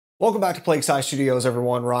Welcome back to Plague Scythe Studios,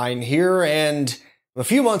 everyone. Ryan here, and I'm a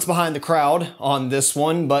few months behind the crowd on this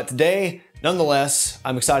one, but today, nonetheless,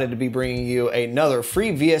 I'm excited to be bringing you another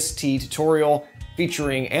free VST tutorial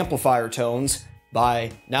featuring amplifier tones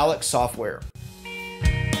by NaLex Software.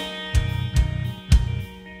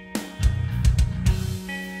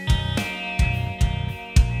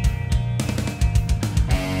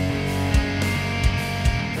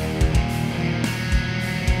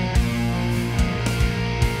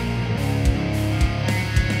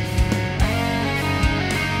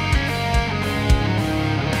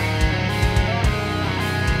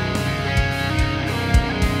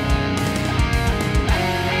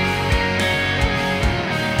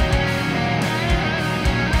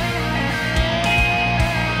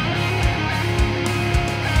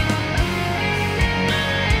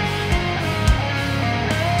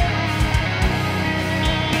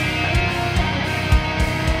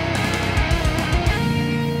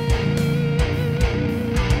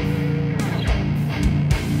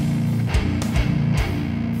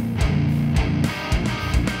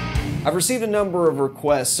 I've received a number of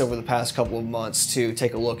requests over the past couple of months to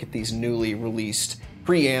take a look at these newly released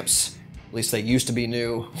preamps. At least they used to be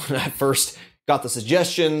new when I first got the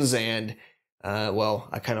suggestions, and well,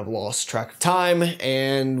 I kind of lost track of time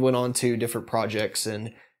and went on to different projects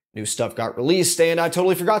and new stuff got released, and I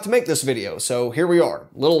totally forgot to make this video. So here we are,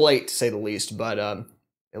 a little late to say the least, but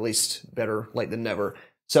at least better late than never.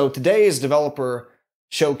 So today's developer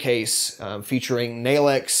showcase featuring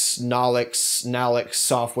NaLex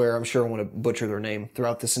Software. I'm sure I want to butcher their name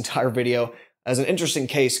throughout this entire video, as an interesting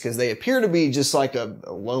case because they appear to be just like a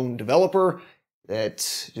lone developer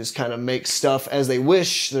that just kind of makes stuff as they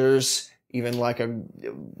wish. There's even like a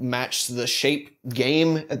match the shape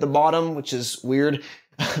game at the bottom, which is weird.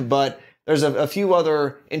 But there's a few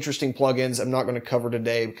other interesting plugins I'm not going to cover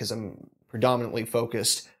today because I'm predominantly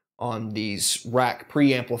focused on these rack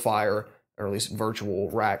preamplifier, or at least virtual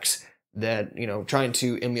racks, that, you know, trying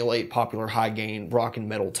to emulate popular high gain rock and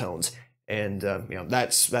metal tones. And, you know,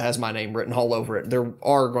 that has my name written all over it. There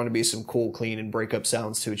are going to be some cool, clean, and breakup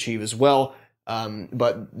sounds to achieve as well.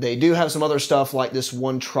 But they do have some other stuff like this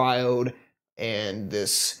one triode and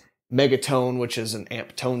this megatone, which is an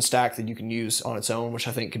amp tone stack that you can use on its own, which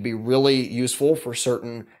I think could be really useful for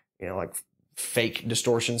certain, you know, like fake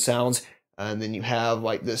distortion sounds. And then you have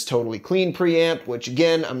like this totally clean preamp, which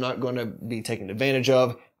again, I'm not going to be taking advantage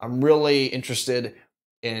of. I'm really interested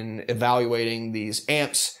in evaluating these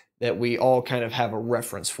amps that we all kind of have a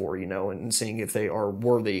reference for, you know, and seeing if they are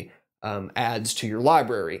worthy adds to your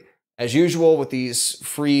library. As usual with these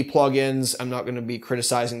free plugins, I'm not going to be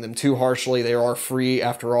criticizing them too harshly. They are free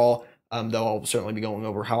after all, though I'll certainly be going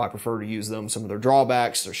over how I prefer to use them, some of their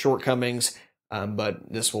drawbacks, their shortcomings,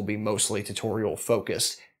 but this will be mostly tutorial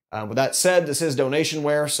focused. With that said, this is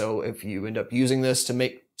donationware, so if you end up using this to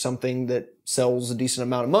make something that sells a decent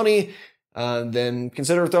amount of money, then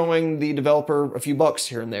consider throwing the developer a few bucks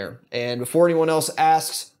here and there. And before anyone else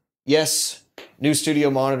asks, yes, new studio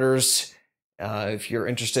monitors. If you're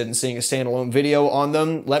interested in seeing a standalone video on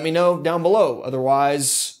them, let me know down below.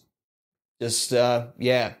 Otherwise, just,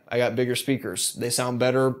 yeah, I got bigger speakers. They sound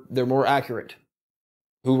better. They're more accurate.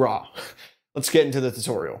 Hoorah. Let's get into the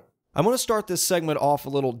tutorial. I'm going to start this segment off a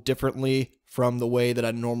little differently from the way that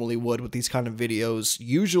I normally would with these kind of videos.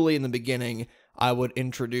 Usually in the beginning, I would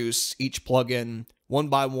introduce each plugin one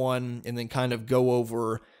by one and then kind of go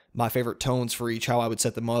over my favorite tones for each, how I would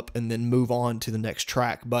set them up, and then move on to the next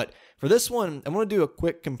track. But for this one, I'm going to do a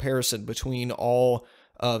quick comparison between all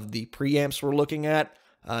of the preamps we're looking at.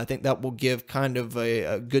 I think that will give kind of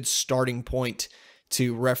a good starting point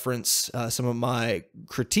to reference some of my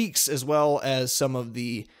critiques as well as some of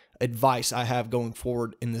the advice I have going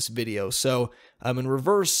forward in this video. So in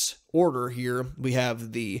reverse order here, we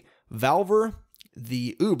have the Valver,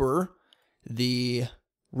 the Uber, the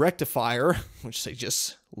Rectifier, which they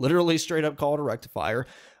just literally straight up call it a rectifier,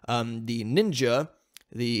 the Ninja,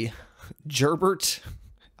 the Gerbert,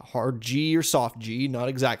 hard G or soft G, not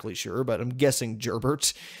exactly sure, but I'm guessing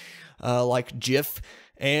Gerbert, like GIF,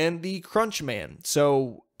 and the Crunchman.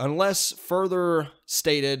 So unless further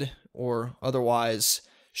stated or otherwise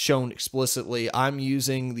shown explicitly, I'm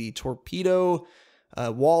using the Torpedo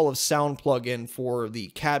Wall of Sound plugin for the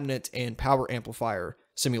cabinet and power amplifier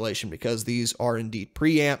simulation, because these are indeed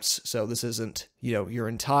preamps. So this isn't, you know, your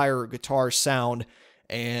entire guitar sound,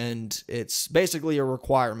 and it's basically a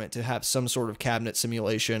requirement to have some sort of cabinet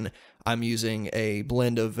simulation. I'm using a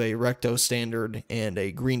blend of a Recto standard and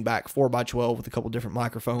a Greenback 4x12 with a couple different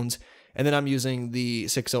microphones, and then I'm using the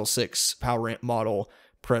 6L6 power amp model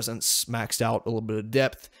Presence maxed out, a little bit of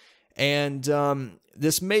depth. And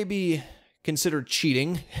this may be considered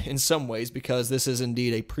cheating in some ways because this is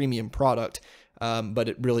indeed a premium product, but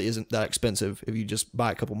it really isn't that expensive if you just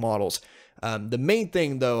buy a couple models. The main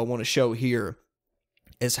thing, though, I want to show here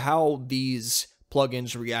is how these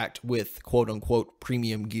plugins react with quote-unquote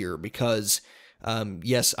premium gear, because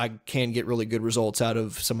yes, I can get really good results out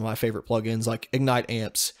of some of my favorite plugins like Ignite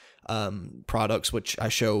Amps products, which I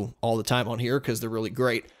show all the time on here because they're really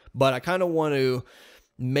great. But I kind of want to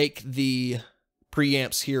make the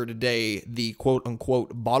preamps here today the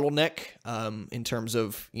quote-unquote bottleneck in terms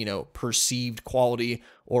of, you know, perceived quality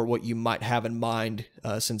or what you might have in mind,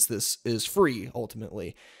 since this is free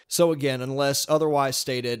ultimately. So again, unless otherwise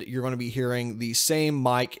stated, you're going to be hearing the same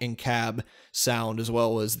mic and cab sound as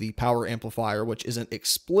well as the power amplifier, which isn't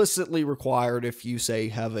explicitly required if you, say,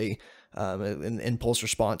 have an impulse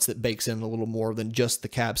response that bakes in a little more than just the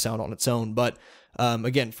cab sound on its own. But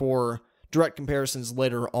again, for direct comparisons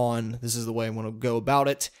later on, this is the way I want to go about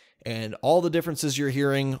it. And all the differences you're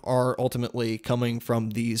hearing are ultimately coming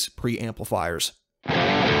from these preamplifiers.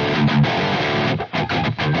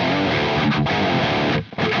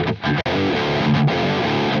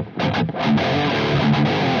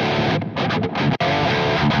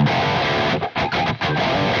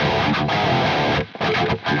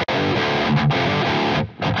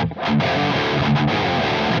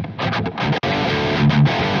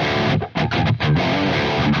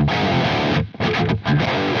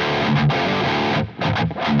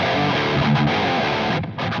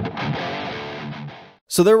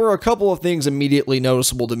 So there were a couple of things immediately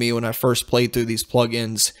noticeable to me when I first played through these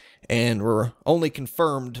plugins, and were only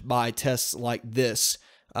confirmed by tests like this.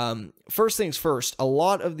 First things first, a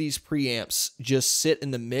lot of these preamps just sit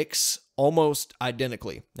in the mix almost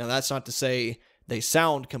identically. Now that's not to say they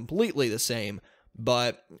sound completely the same,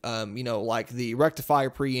 but you know, like the rectifier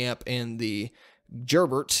preamp and the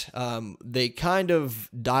Gerbert, they kind of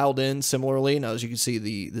dialed in similarly. Now as you can see,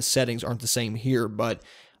 the settings aren't the same here, but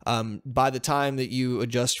by the time that you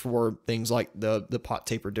adjust for things like the pot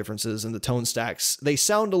taper differences and the tone stacks, they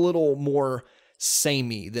sound a little more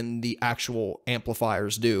samey than the actual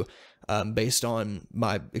amplifiers do, based on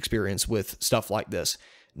my experience with stuff like this.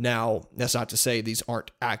 Now, that's not to say these aren't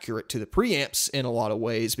accurate to the preamps in a lot of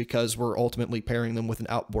ways, because we're ultimately pairing them with an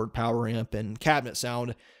outboard power amp and cabinet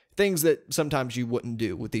sound, things that sometimes you wouldn't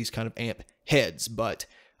do with these kind of amp heads, but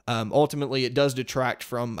ultimately, it does detract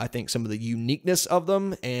from, I think, some of the uniqueness of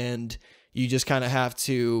them, and you just kind of have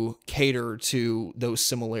to cater to those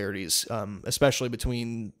similarities, especially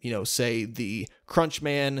between, you know, say the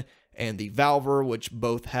Crunchman and the Valver, which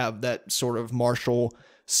both have that sort of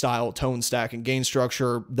Marshall-style tone stack and gain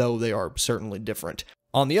structure, though they are certainly different.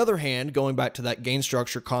 On the other hand, going back to that gain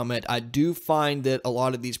structure comment, I do find that a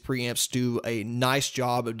lot of these preamps do a nice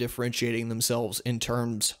job of differentiating themselves in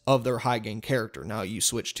terms of their high gain character. Now you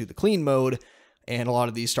switch to the clean mode, and a lot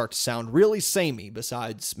of these start to sound really samey,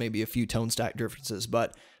 besides maybe a few tone stack differences.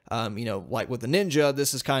 But, you know, like with the Ninja,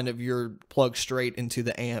 this is kind of your plug straight into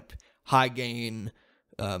the amp, high gain,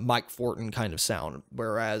 Mike Fortin kind of sound.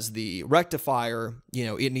 Whereas the rectifier, you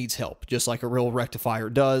know, it needs help, just like a real rectifier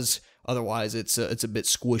does. Otherwise, it's a bit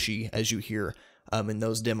squishy, as you hear in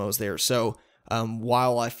those demos there. So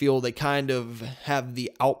while I feel they kind of have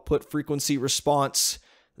the output frequency response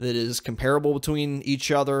that is comparable between each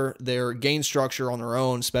other, their gain structure on their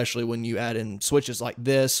own, especially when you add in switches like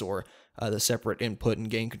this or the separate input and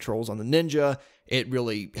gain controls on the Ninja, it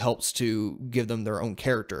really helps to give them their own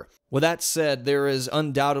character. With that said, there is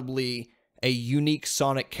undoubtedly a unique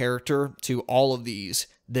sonic character to all of these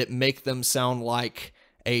that make them sound like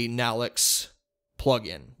a NaLex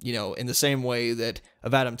plugin, you know, in the same way that a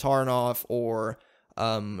Vadim Tarnoff or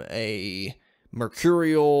a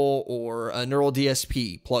Mercurial or a Neural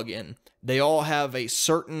DSP plugin, they all have a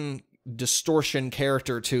certain distortion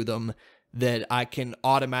character to them that I can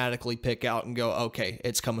automatically pick out and go, okay,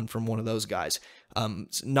 it's coming from one of those guys.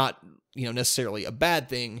 It's not, you know, necessarily a bad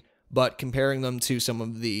thing, but comparing them to some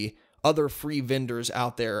of the other free vendors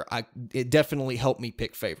out there, it definitely helped me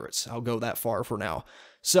pick favorites. I'll go that far for now.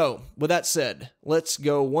 So, with that said, let's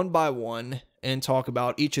go one by one and talk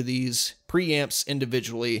about each of these preamps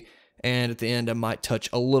individually, and at the end I might touch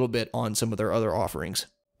a little bit on some of their other offerings.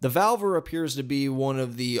 The Valver appears to be one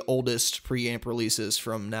of the oldest preamp releases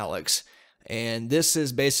from NaLex, and this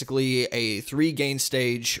is basically a 3-gain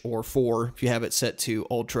stage, or 4 if you have it set to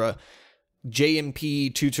Ultra,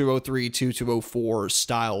 JMP 2203, 2204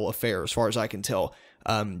 style affair, as far as I can tell,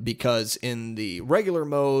 because in the regular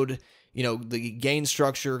mode, you know, the gain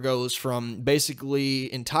structure goes from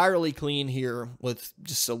basically entirely clean here with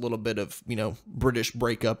just a little bit of, you know, British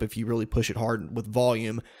breakup if you really push it hard with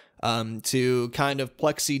volume, to kind of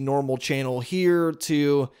plexi normal channel here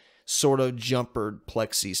to sort of jumpered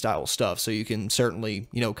plexi style stuff. So you can certainly,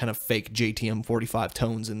 kind of fake JTM 45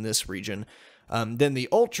 tones in this region. Then the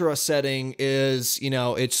ultra setting is,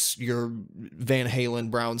 it's your Van Halen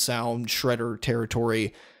brown sound shredder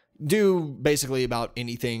territory. Do basically about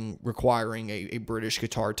anything requiring a British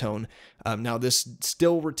guitar tone. Now this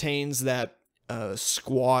still retains that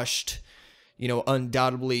squashed,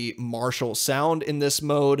 undoubtedly Marshall sound in this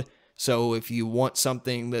mode. So if you want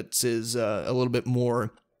something that is a little bit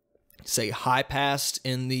more, say, high passed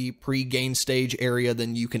in the pre-gain stage area,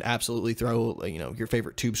 then you can absolutely throw, your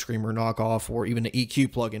favorite Tube Screamer knockoff or even an EQ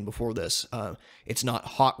plugin before this. It's not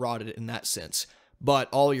hot rodded in that sense, but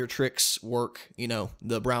all your tricks work,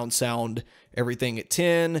 the brown sound, everything at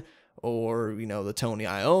 10, or, the Tony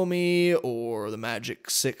Iommi, or the Magic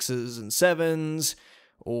 6s and 7s,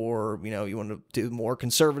 or, you want to do more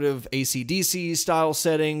conservative AC/DC style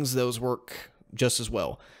settings, those work just as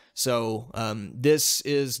well. So this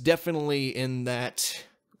is definitely in that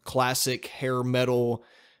classic hair metal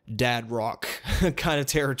dad rock kind of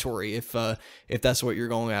territory, if that's what you're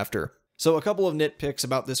going after. So a couple of nitpicks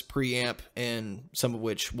about this preamp, and some of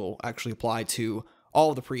which will actually apply to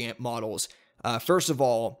all of the preamp models. First of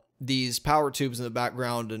all, these power tubes in the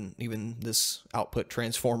background and even this output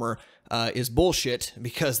transformer is bullshit,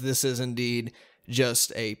 because this is indeed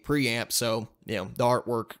just a preamp. So, the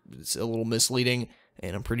artwork is a little misleading,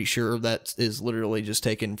 and I'm pretty sure that is literally just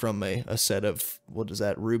taken from a set of, what is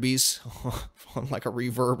that, rubies on like a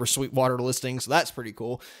Reverb or Sweetwater listing. So that's pretty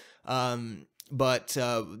cool. But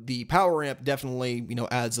the power amp definitely,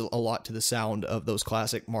 adds a lot to the sound of those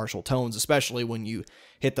classic Marshall tones, especially when you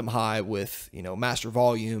hit them high with, master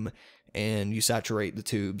volume and you saturate the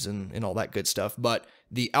tubes and all that good stuff. But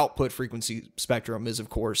the output frequency spectrum is, of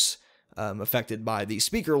course, affected by the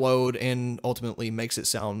speaker load, and ultimately makes it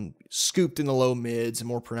sound scooped in the low mids and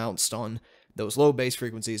more pronounced on those low bass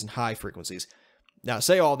frequencies and high frequencies. Now, I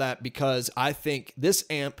say all that because I think this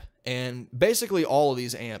amp, and basically all of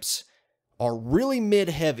these amps, are really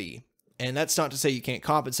mid-heavy, and that's not to say you can't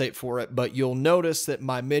compensate for it, but you'll notice that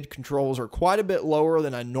my mid controls are quite a bit lower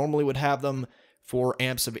than I normally would have them for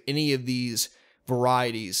amps of any of these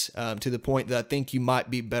varieties, to the point that I think you might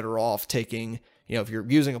be better off taking, if you're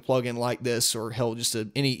using a plugin like this, or hell, just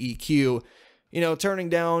any EQ, turning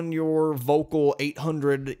down your vocal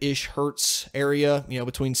 800-ish hertz area,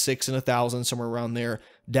 between 6 and 1,000, somewhere around there,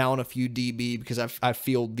 down a few dB, because I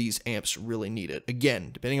feel these amps really need it. Again,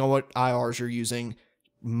 depending on what IRs you're using,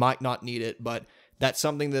 might not need it, but that's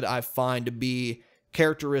something that I find to be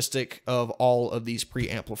characteristic of all of these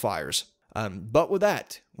preamplifiers. But with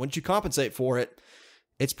that, once you compensate for it,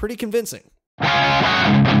 it's pretty convincing.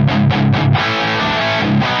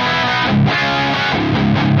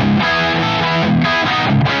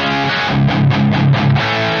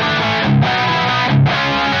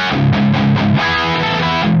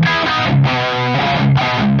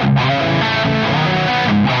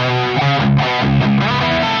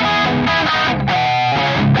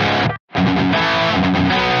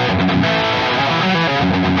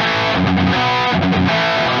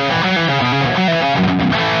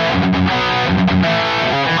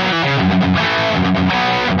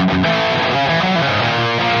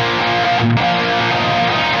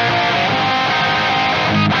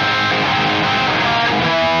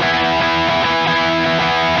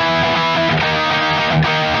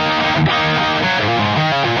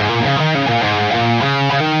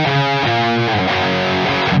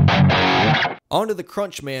 On to the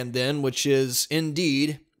Crunchman then, which is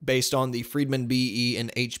indeed based on the Friedman BE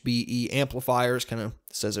and HBE amplifiers. Kind of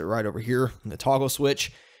says it right over here in the toggle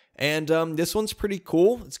switch. And this one's pretty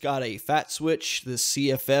cool. It's got a fat switch, the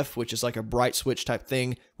CFF, which is like a bright switch type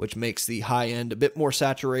thing, which makes the high end a bit more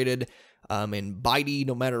saturated and bitey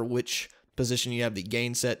no matter which position you have the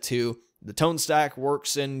gain set to. The tone stack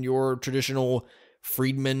works in your traditional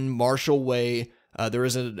Friedman Marshall way. There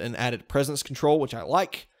is an added presence control, which I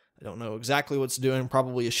like. I don't know exactly what it's doing,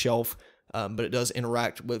 probably a shelf, but it does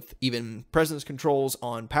interact with even presence controls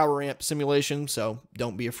on power amp simulation, so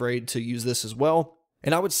don't be afraid to use this as well.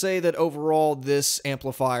 And I would say that overall this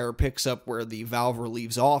amplifier picks up where the Valve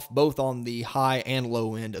leaves off, both on the high and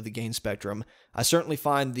low end of the gain spectrum. I certainly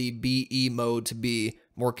find the BE mode to be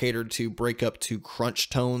more catered to break up to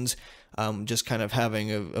crunch tones, just kind of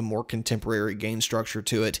having a more contemporary gain structure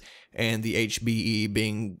to it, and the HBE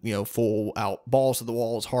being, full out balls to the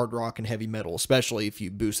walls, hard rock and heavy metal, especially if you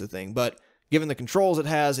boost the thing. But given the controls it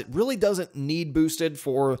has, it really doesn't need boosted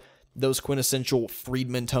for those quintessential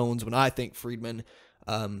Friedman tones. When I think Friedman,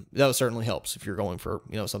 that certainly helps if you're going for,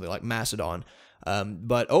 something like Macedon.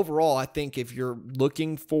 But overall, I think if you're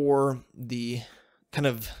looking for the kind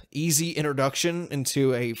of easy introduction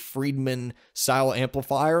into a Friedman style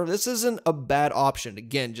amplifier, this isn't a bad option.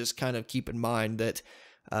 Again, just kind of keep in mind that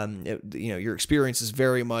your experience is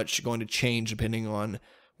very much going to change depending on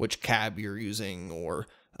which cab you're using or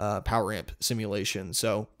power amp simulation.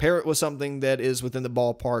 So pair it with something that is within the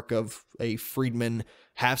ballpark of a Friedman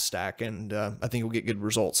half stack, and I think you'll get good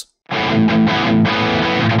results.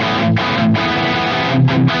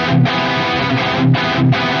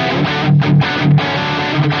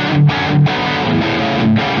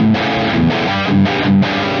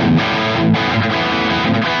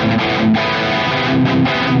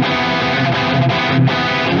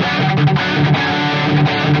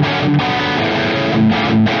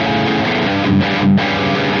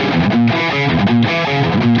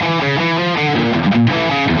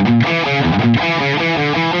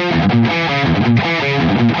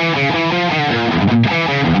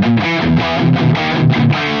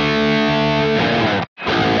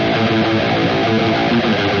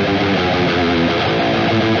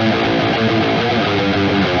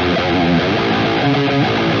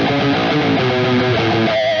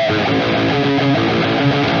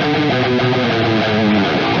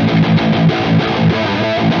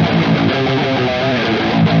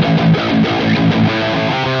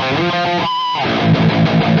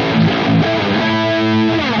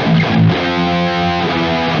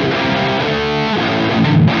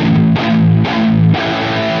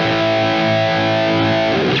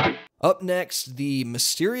 Up next, the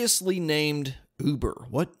mysteriously named Uber.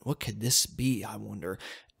 What could this be, I wonder?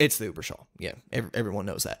 It's the Ubershaw. Yeah, everyone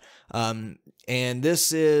knows that. And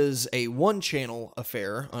this is a one-channel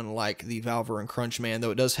affair, unlike the Valver and Crunchman, though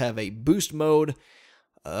it does have a boost mode.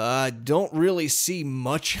 I don't really see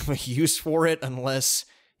much of a use for it unless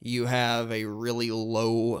you have a really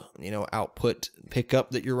low, output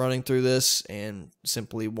pickup that you're running through this and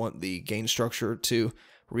simply want the gain structure to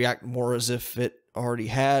react more as if it already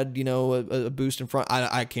had, a boost in front.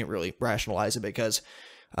 I can't really rationalize it because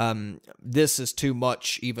this is too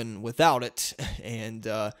much even without it. And,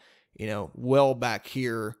 well back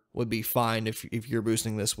here would be fine if you're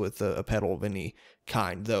boosting this with a pedal of any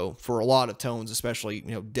kind. Though for a lot of tones, especially,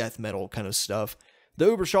 death metal kind of stuff, the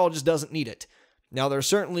Ubershaw just doesn't need it. Now, there are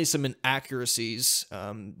certainly some inaccuracies,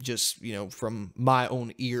 just, from my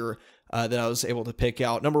own ear that I was able to pick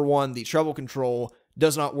out. Number one, the treble control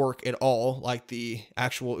does not work at all like the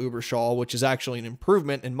actual Ubershaw, which is actually an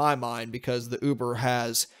improvement in my mind because the Uber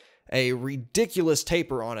has a ridiculous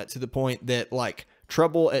taper on it to the point that, like,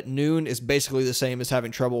 treble at noon is basically the same as having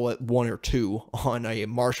treble at 1 or 2 on a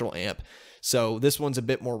Marshall amp. So this one's a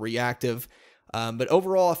bit more reactive. But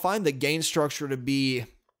overall, I find the gain structure to be,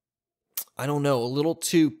 I don't know, a little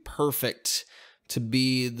too perfect to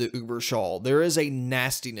be the Ubershaw. There is a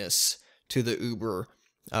nastiness to the Uber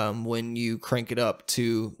when you crank it up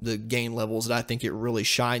to the gain levels that I think it really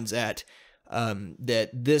shines at, that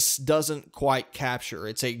this doesn't quite capture.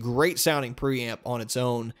 It's a great sounding preamp on its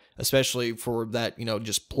own, especially for that,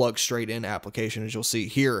 just plug straight in application. As you'll see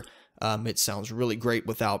here, it sounds really great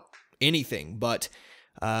without anything, but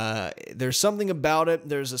there's something about it.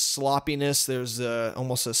 There's a sloppiness. There's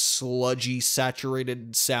almost a sludgy,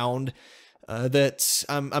 saturated sound that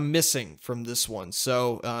I'm missing from this one.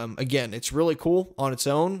 So again, it's really cool on its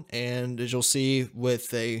own, and as you'll see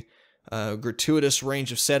with a gratuitous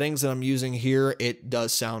range of settings that I'm using here, it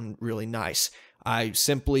does sound really nice. I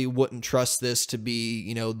simply wouldn't trust this to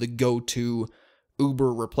be, the go-to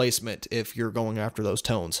Uber replacement if you're going after those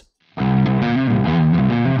tones.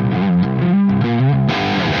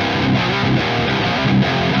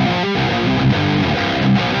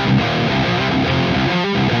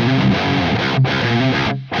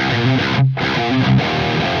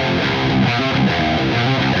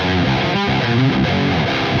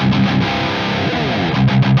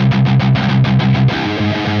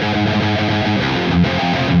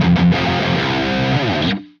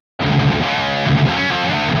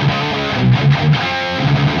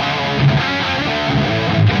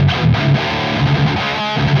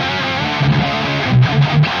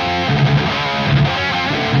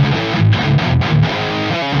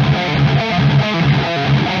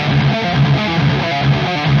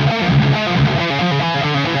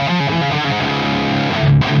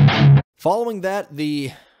 Following that,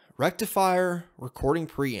 the rectifier recording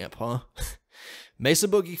preamp, huh? Mesa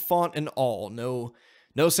Boogie font and all.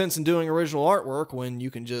 No sense in doing original artwork when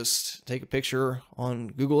you can just take a picture on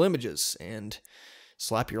Google Images and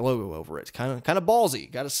slap your logo over it. Kind of ballsy,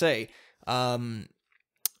 gotta say.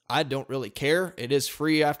 I don't really care. It is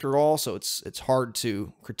free after all, so it's hard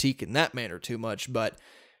to critique in that manner too much. But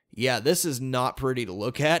yeah, this is not pretty to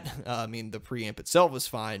look at. I mean, the preamp itself is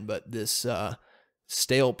fine, but this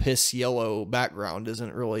stale piss yellow background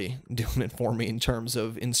isn't really doing it for me in terms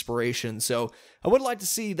of inspiration. So I would like to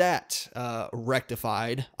see that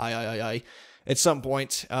rectified at some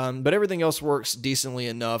point. But everything else works decently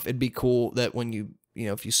enough. It'd be cool that when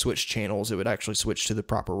if you switch channels, it would actually switch to the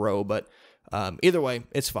proper row. But either way,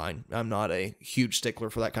 it's fine. I'm not a huge stickler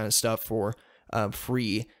for that kind of stuff for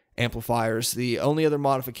free amplifiers. The only other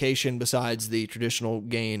modification besides the traditional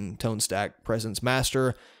gain, tone stack, presence,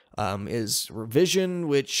 master is revision,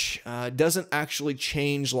 which doesn't actually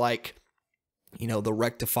change like, the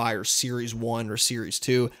rectifier series 1 or series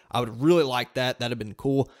 2. I would really like that. That'd have been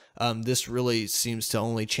cool. This really seems to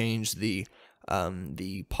only change the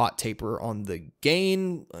pot taper on the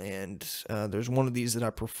gain, and there's one of these that I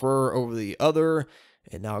prefer over the other,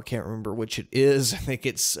 and now I can't remember which it is. I think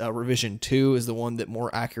it's revision 2 is the one that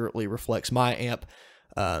more accurately reflects my amp.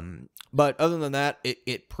 But other than that,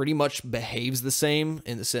 it pretty much behaves the same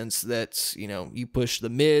in the sense that, you push the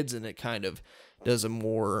mids and it kind of does a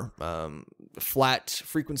more flat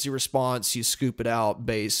frequency response. You scoop it out,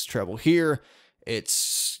 bass, treble here.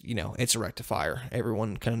 It's a rectifier.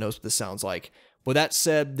 Everyone kind of knows what this sounds like. With that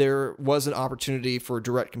said, there was an opportunity for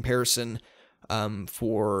direct comparison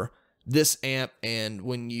for this amp, and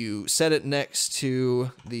when you set it next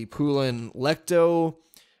to the Poulin Lecto,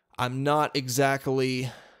 I'm not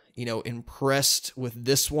exactly, impressed with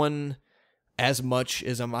this one as much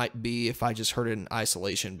as I might be if I just heard it in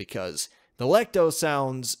isolation, because the Lecto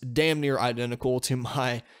sounds damn near identical to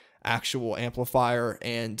my actual amplifier,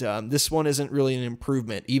 and this one isn't really an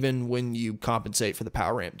improvement, even when you compensate for the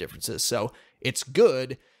power amp differences. So it's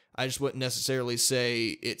good. I just wouldn't necessarily say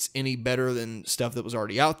it's any better than stuff that was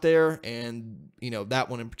already out there, and that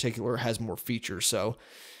one in particular has more features. So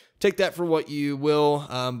take that for what you will,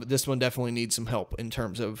 but this one definitely needs some help in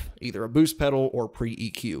terms of either a boost pedal or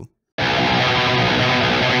pre-EQ.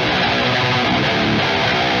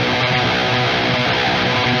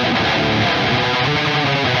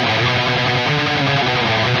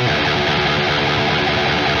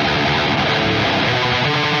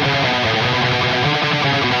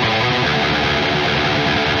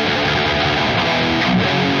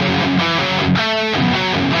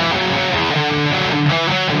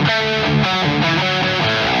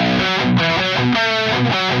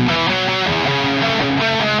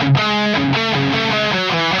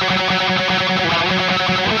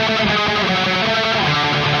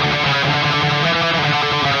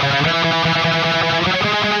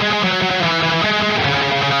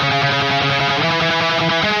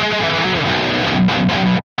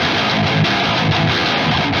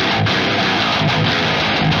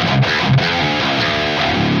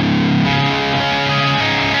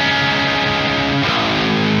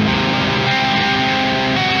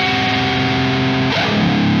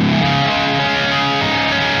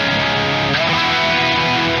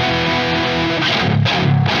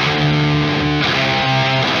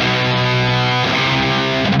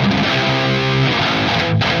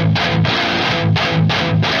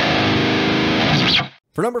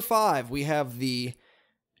 For number 5, we have the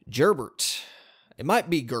Gerbert. It might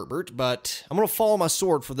be Gerbert, but I'm going to fall on my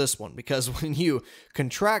sword for this one, because when you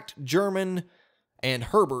contract German and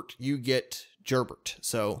Herbert, you get Gerbert.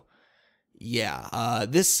 So, yeah,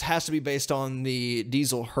 this has to be based on the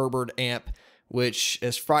Diesel Herbert amp, which,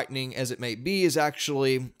 as frightening as it may be, is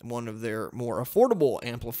actually one of their more affordable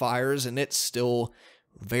amplifiers, and it's still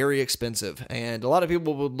very expensive. And a lot of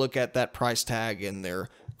people would look at that price tag and their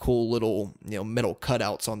cool little metal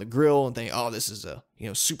cutouts on the grill and think, oh, this is a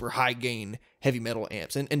super high gain heavy metal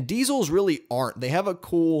amps. And Diesels really aren't. They have a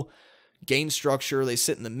cool gain structure. They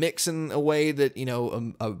sit in the mix in a way that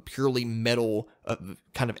a purely metal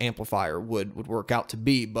kind of amplifier would work out to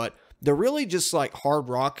be. But they're really just like hard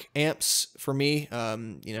rock amps for me.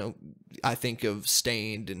 I think of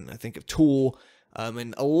Stained and I think of Tool.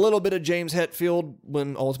 And a little bit of James Hetfield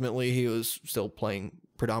when ultimately he was still playing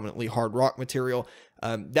predominantly hard rock material.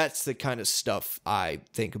 That's the kind of stuff I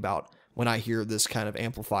think about when I hear this kind of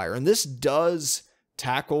amplifier. And this does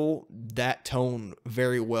tackle that tone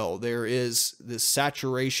very well. There is this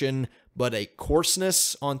saturation, but a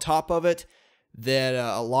coarseness on top of it that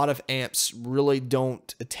a lot of amps really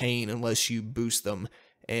don't attain unless you boost them.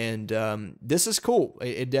 And this is cool.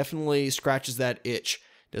 It definitely scratches that itch.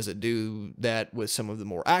 Does it do that with some of the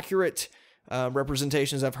more accurate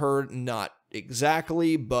representations I've heard? Not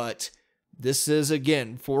exactly, but this is,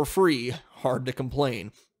 again, for free, hard to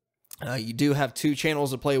complain. You do have 2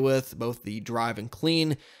 channels to play with, both the drive and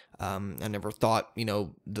clean. I never thought,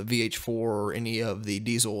 the VH4 or any of the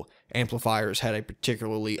diesel amplifiers had a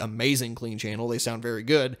particularly amazing clean channel. They sound very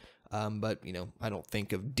good. But, I don't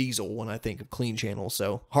think of diesel when I think of clean channel,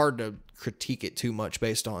 so hard to critique it too much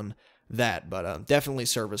based on that, but definitely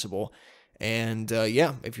serviceable. And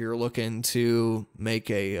yeah, if you're looking to make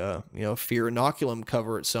a fear inoculum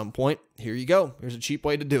cover at some point, here you go. Here's a cheap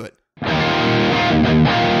way to do it.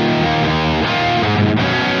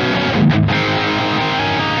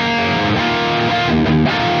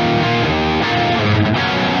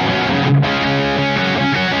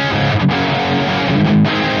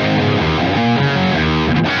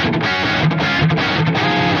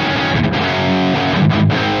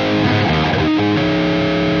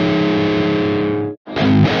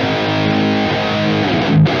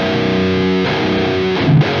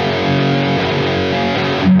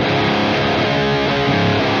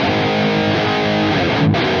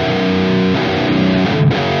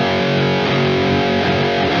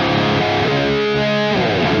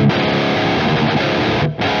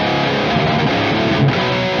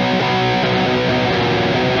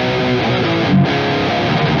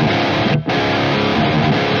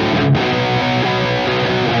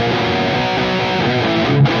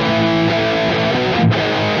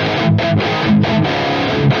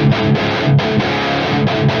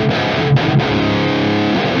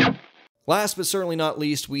 Last but certainly not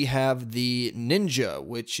least, we have the Ninja,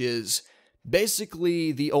 which is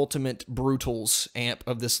basically the ultimate Brutals amp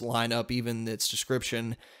of this lineup. Even its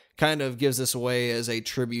description kind of gives this away as a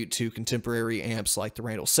tribute to contemporary amps like the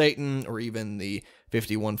Randall Satan or even the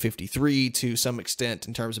 5153 to some extent,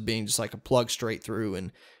 in terms of being just like a plug straight through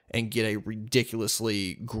and get a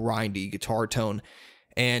ridiculously grindy guitar tone.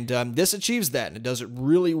 And this achieves that, and it does it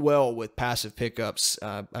really well with passive pickups.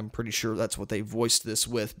 I'm pretty sure that's what they voiced this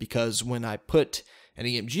with, because when I put an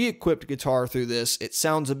EMG-equipped guitar through this, it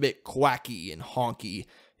sounds a bit quacky and honky,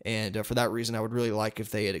 and for that reason, I would really like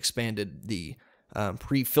if they had expanded the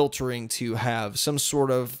pre-filtering to have some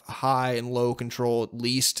sort of high and low control, at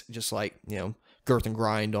least, just like, girth and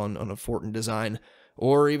grind on a Fortin design,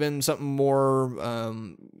 or even something more,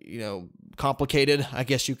 complicated, I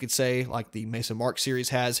guess you could say, like the Mesa Mark series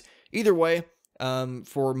has. Either way,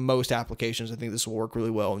 for most applications, I think this will work really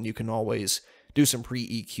well, and you can always do some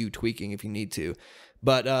pre-EQ tweaking if you need to.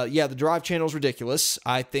 But yeah, the drive channel is ridiculous.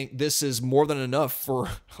 I think this is more than enough for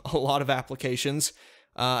a lot of applications.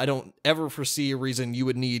 I don't ever foresee a reason you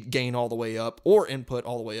would need gain all the way up or input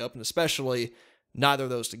all the way up, and especially neither of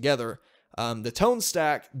those together. The tone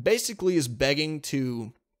stack basically is begging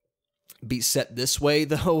to be set this way,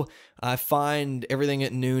 though. I find everything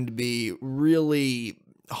at Noon to be really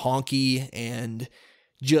honky and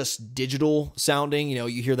just digital sounding.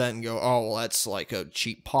 You hear that and go, oh, well, that's like a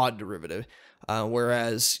cheap pod derivative.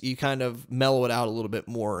 Whereas you kind of mellow it out a little bit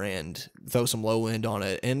more and throw some low end on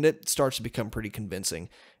it, and it starts to become pretty convincing.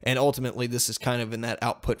 And ultimately, this is kind of in that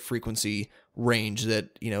output frequency range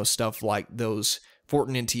that, stuff like those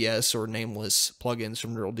Fortin NTS or nameless plugins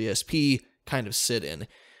from Neural DSP kind of sit in.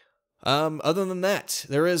 Other than that,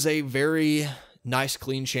 there is a very nice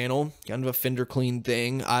clean channel, kind of a Fender clean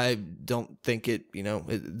thing. I don't think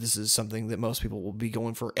this is something that most people will be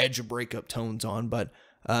going for edge breakup tones on, but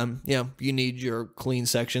you need your clean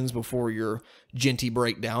sections before your djenty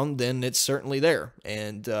breakdown, then it's certainly there.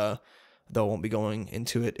 And though I won't be going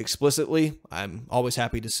into it explicitly, I'm always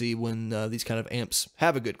happy to see when these kind of amps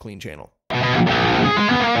have a good clean channel.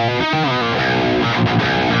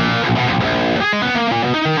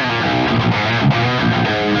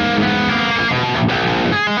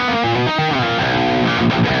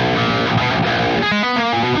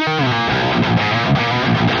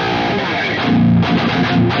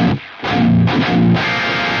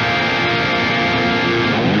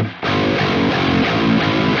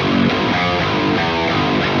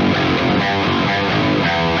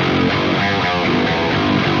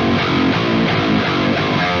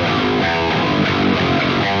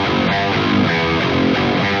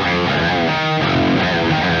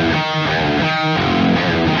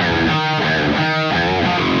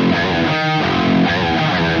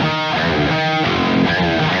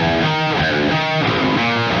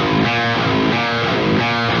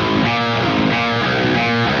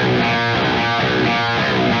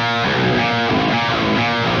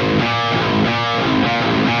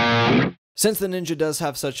 Since the Ninja does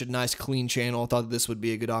have such a nice clean channel, I thought this would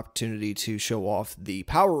be a good opportunity to show off the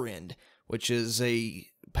power end, which is a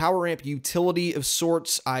power amp utility of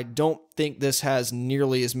sorts. I don't think this has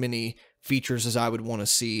nearly as many features as I would want to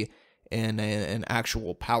see in an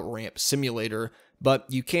actual power amp simulator, but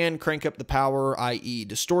you can crank up the power, i.e.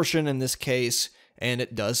 distortion in this case, and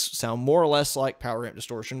it does sound more or less like power amp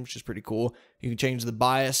distortion, which is pretty cool. You can change the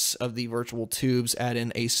bias of the virtual tubes, add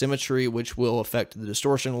in asymmetry, which will affect the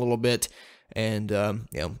distortion a little bit, and you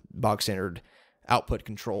know, bog standard output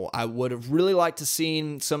control. I would have really liked to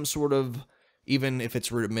seen some sort of, even if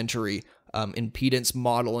it's rudimentary, impedance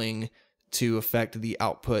modeling to affect the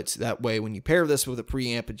outputs. That way, when you pair this with a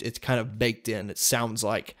preamp, it's kind of baked in. It sounds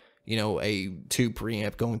like, you know, a tube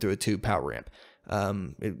preamp going through a tube power amp,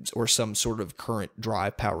 or some sort of current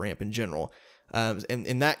drive power amp in general. And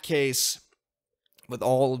in that case, with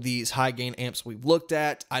all of these high gain amps we've looked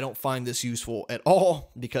at, I don't find this useful at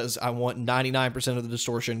all because I want 99% of the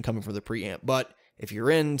distortion coming from the preamp. But if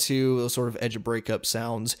you're into those sort of edge of breakup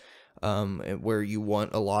sounds, where you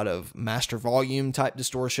want a lot of master volume type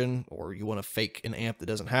distortion, or you want to fake an amp that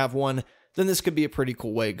doesn't have one, then this could be a pretty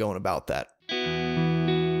cool way of going about that.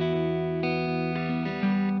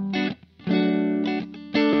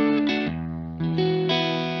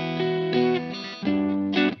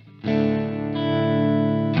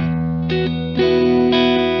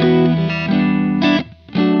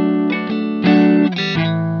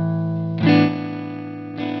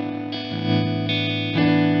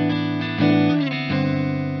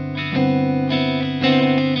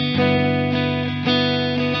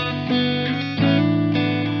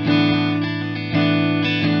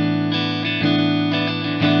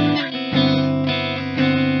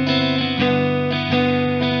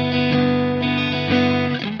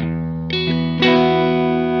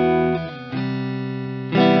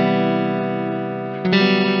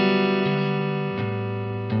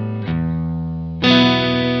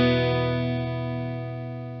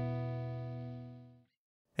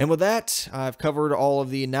 And with that, I've covered all of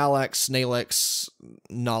the NaLex,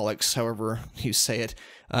 however you say it,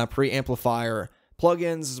 preamplifier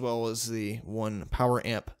plugins, as well as the one power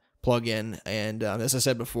amp plugin. And as I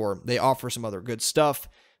said before, they offer some other good stuff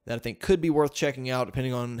that I think could be worth checking out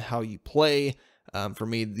depending on how you play. For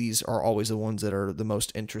me, these are always the ones that are the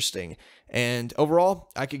most interesting. And overall,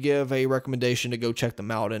 I could give a recommendation to go check them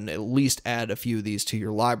out and at least add a few of these to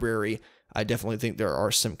your library. I definitely think there are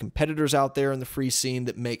some competitors out there in the free scene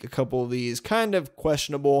that make a couple of these kind of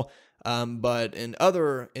questionable, but in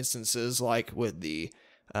other instances, like with the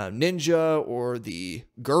Ninja or the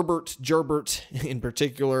Gerbert in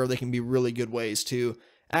particular, they can be really good ways to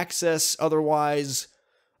access otherwise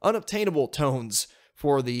unobtainable tones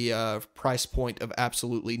for the price point of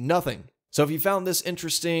absolutely nothing. So if you found this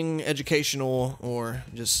interesting, educational, or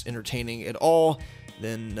just entertaining at all,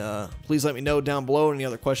 then please let me know down below. Any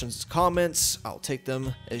other questions, comments, I'll take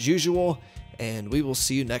them as usual, and we will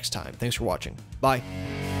see you next time. Thanks for watching. Bye.